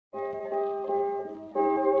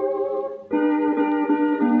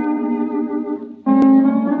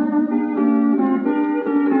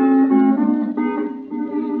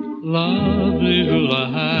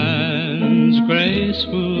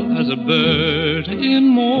graceful as a bird in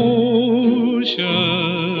motion,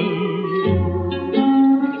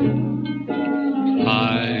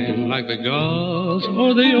 flying like the gulls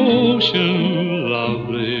o'er the ocean,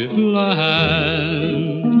 lovely hula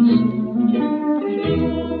hands.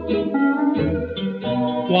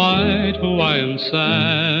 White Hawaiian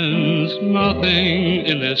sands, nothing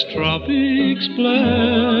in this tropic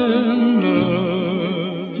splendor,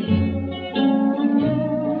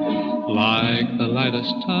 like the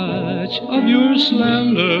lightest touch of your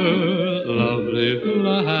slender, lovely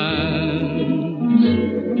hula hands.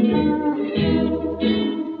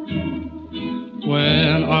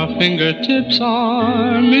 When our fingertips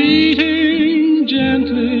are meeting,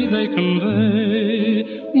 gently they convey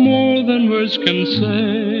more than words can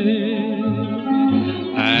say,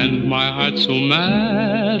 and my heart so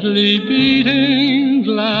madly beating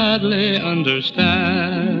gladly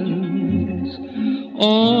understands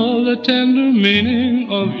all the tender meaning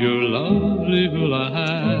of your lovely hula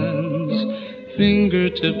hands,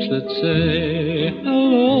 fingertips that say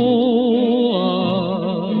hello.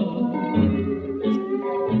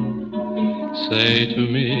 Say to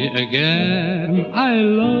me again, I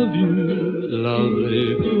love you,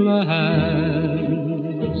 lovely hula hands.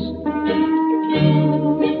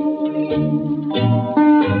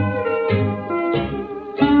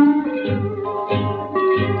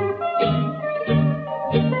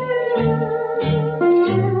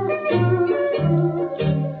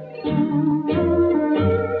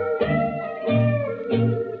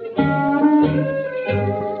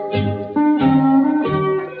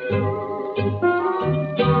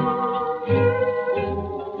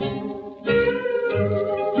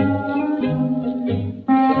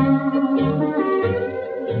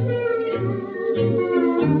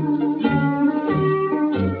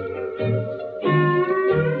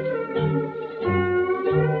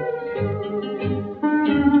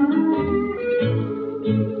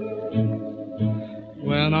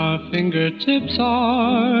 When our fingertips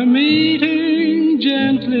are meeting,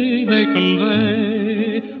 gently they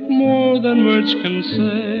convey more than words can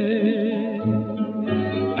say,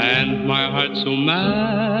 and my heart so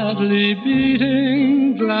madly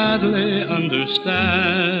beating gladly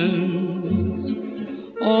understands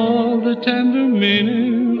all the tender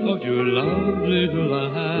meaning of your lovely hula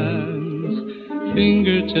hands,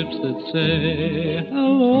 fingertips that say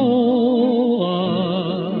hello.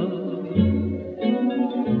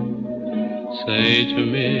 Say to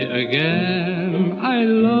me again, I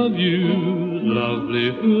love you,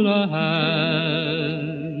 lovely hula hands.